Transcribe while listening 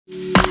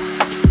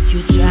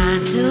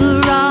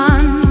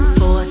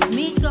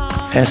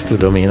ezt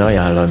tudom én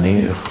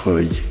ajánlani,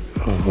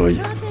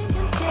 hogy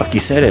aki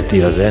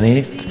szereti a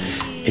zenét,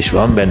 és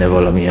van benne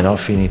valamilyen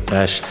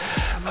affinitás,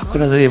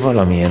 akkor azért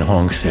valamilyen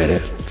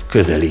hangszeret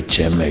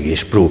közelítsen meg,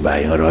 és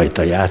próbáljon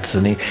rajta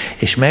játszani,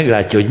 és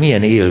meglátja, hogy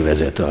milyen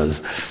élvezet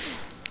az,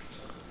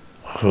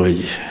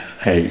 hogy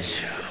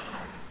egy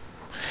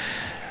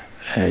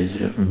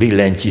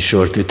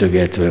billentyűsort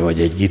ütögetve, vagy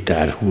egy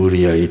gitár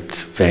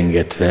húrjait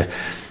pengetve,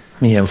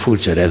 milyen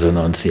furcsa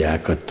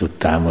rezonanciákat tud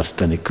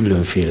támasztani,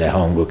 különféle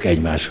hangok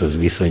egymáshoz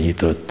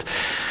viszonyított,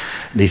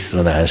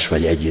 diszonáns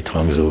vagy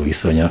együtthangzó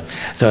viszonya.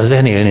 Szóval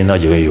zenélni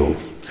nagyon jó.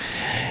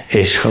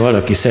 És ha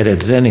valaki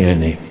szeret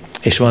zenélni,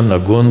 és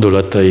vannak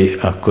gondolatai,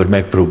 akkor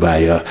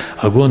megpróbálja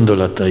a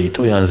gondolatait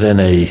olyan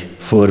zenei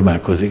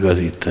formákhoz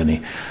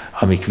igazítani,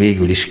 amik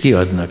végül is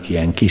kiadnak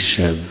ilyen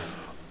kisebb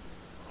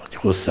vagy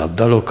hosszabb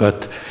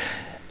dalokat,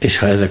 és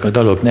ha ezek a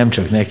dalok nem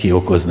csak neki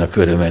okoznak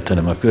örömet,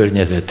 hanem a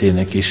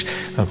környezetének is,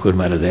 akkor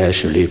már az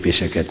első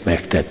lépéseket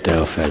megtette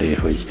afelé,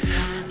 hogy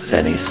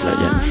zenész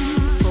legyen.